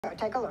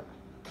Take a look.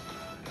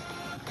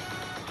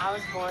 I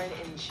was born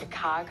in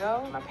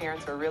Chicago. My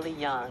parents were really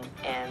young,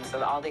 and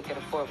so all they could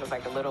afford was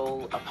like a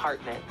little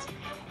apartment.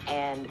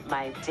 And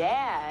my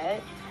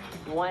dad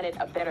wanted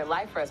a better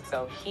life for us,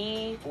 so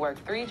he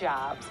worked 3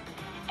 jobs,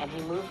 and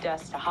he moved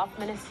us to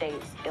Hoffman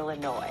Estates,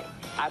 Illinois.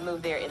 I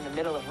moved there in the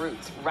middle of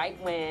Roots,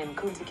 right when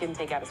Kunta couldn't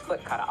take out his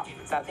foot cut off.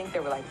 So I think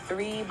there were like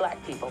 3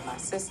 black people, my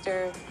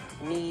sister,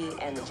 me,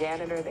 and the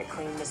janitor that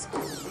cleaned the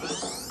school.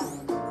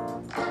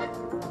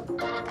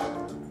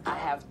 I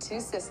have 2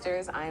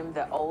 sisters. I am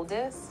the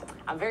oldest.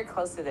 I'm very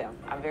close to them.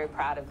 I'm very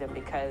proud of them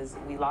because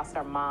we lost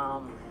our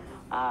mom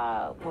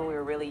when we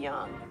were really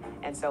young.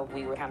 And so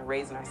we were kind of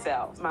raising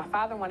ourselves. My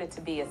father wanted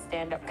to be a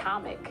stand-up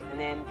comic, and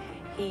then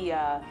he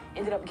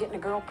ended up getting a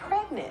girl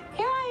pregnant.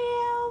 Here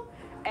I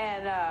am.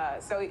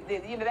 And so,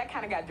 you know, that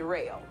kind of got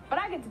derailed. But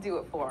I get to do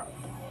it for him.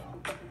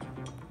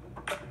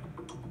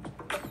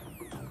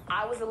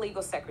 I was a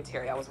legal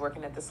secretary. I was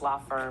working at this law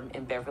firm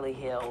in Beverly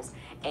Hills,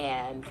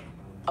 and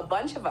a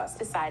bunch of us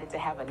decided to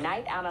have a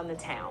night out on the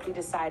town. We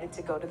decided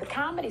to go to the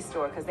Comedy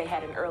Store because they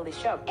had an early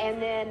show. And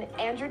then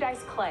Andrew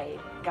Dice Clay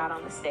got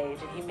on the stage,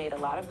 and he made a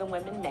lot of the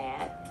women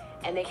mad.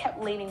 And they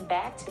kept leaning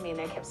back to me, and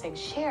they kept saying,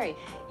 "Sherri,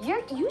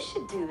 you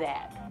should do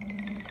that."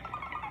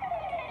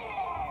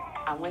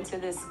 I went to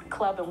this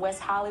club in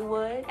West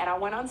Hollywood, and I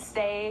went on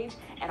stage,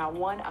 and I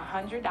won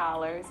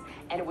 $100,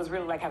 and it was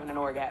really like having an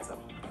orgasm.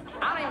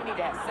 I don't even need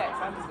to have sex.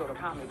 I just go to a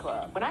comedy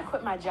club. When I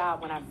quit my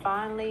job, when I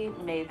finally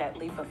made that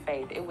leap of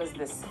faith, it was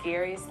the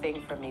scariest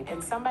thing for me.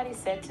 And somebody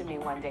said to me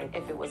one day,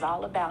 if it was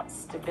all about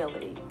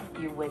stability,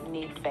 you wouldn't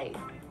need faith.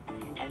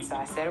 And so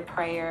I said a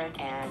prayer,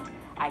 and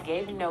I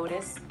gave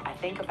notice. I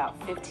think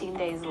about 15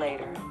 days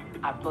later,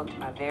 I booked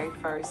my very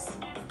first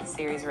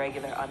series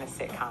regular on a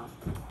sitcom.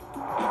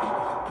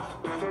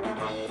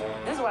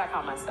 This is what I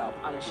call myself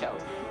on the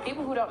shows.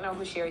 People who don't know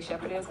who Sherri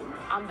Shepherd is,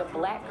 I'm the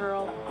black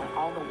girl on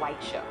all the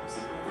white shows.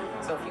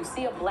 So if you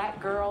see a black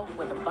girl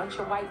with a bunch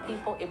of white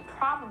people, it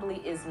probably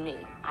is me.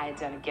 I had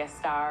done a guest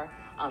star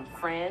on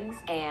Friends,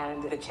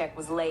 and the check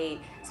was late,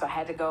 so I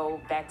had to go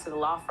back to the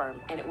law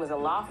firm. And it was a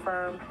law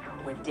firm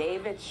where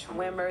David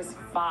Schwimmer's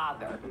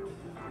father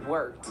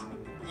worked.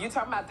 You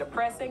talking about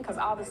depressing? Because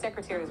all the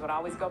secretaries would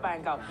always go by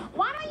and go,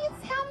 "Why don't you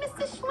tell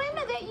Mr.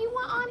 Schwimmer that you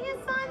were on his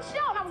son's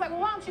show?" And I was like, "Well,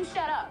 why don't you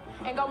shut up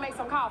and go make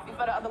some coffee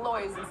for the other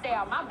lawyers and stay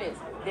out of my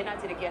business?" Then I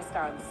did a guest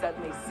star on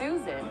Suddenly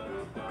Susan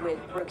with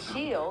Brooke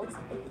Shields,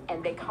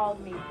 and they called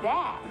me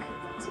back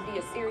to be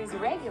a series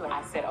regular.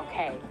 I said,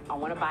 okay, I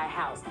want to buy a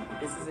house.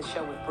 This is a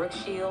show with Brooke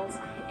Shields.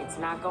 It's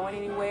not going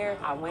anywhere.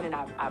 I went and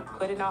I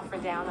put an offer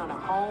down on a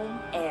home,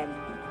 and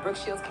Brooke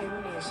Shields came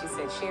to me and she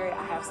said, "Sherri,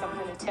 I have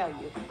something to tell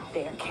you.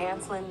 They are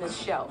canceling this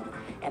show."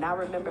 And I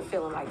remember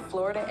feeling like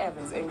Florida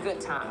Evans in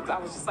Good Times. I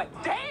was just like,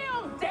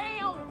 damn,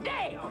 damn,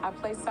 damn. I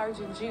played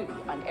Sergeant Judy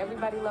on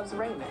Everybody Loves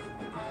Raymond.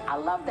 I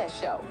love that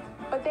show.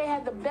 But they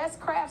had the best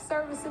craft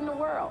service in the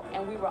world,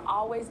 and we were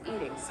always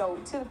eating. So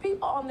to the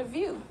people on The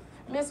View,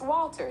 Miss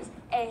Walters,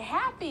 a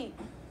happy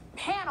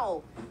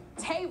panel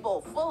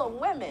table full of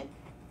women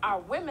are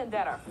women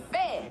that are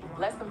fed.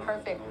 Less Than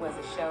Perfect was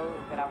a show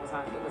that I was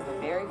on. It was the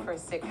very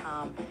first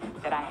sitcom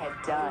that I had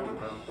done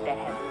that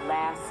had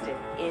lasted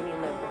any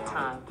length of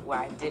time where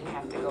I didn't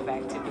have to go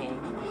back to being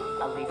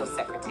a legal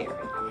secretary.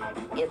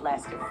 It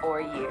lasted 4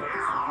 years.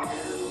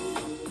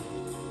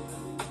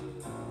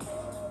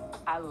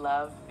 I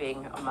love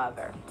being a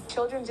mother.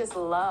 Children just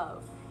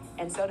love.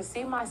 And so to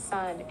see my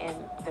son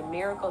and the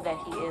miracle that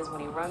he is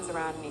when he runs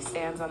around and he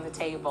stands on the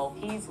table,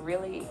 he's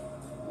really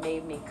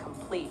made me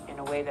complete in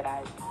a way that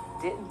I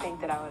didn't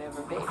think that I would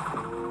ever be.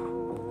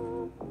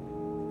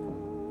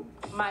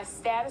 My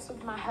status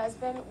with my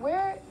husband,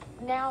 we're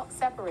now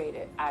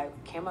separated. I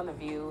came on The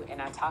View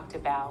and I talked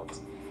about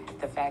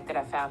the fact that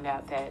I found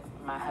out that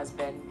my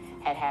husband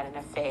had had an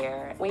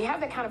affair. When you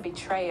have that kind of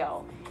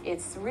betrayal,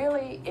 it's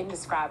really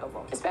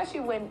indescribable,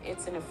 especially when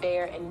it's an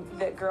affair and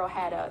the girl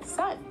had a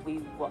son.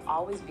 We will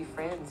always be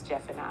friends,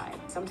 Jeff and I.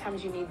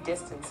 Sometimes you need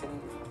distance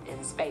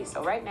and space.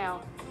 So right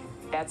now,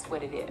 that's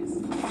what it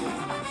is.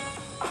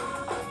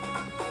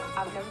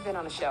 I've never been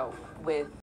on a show with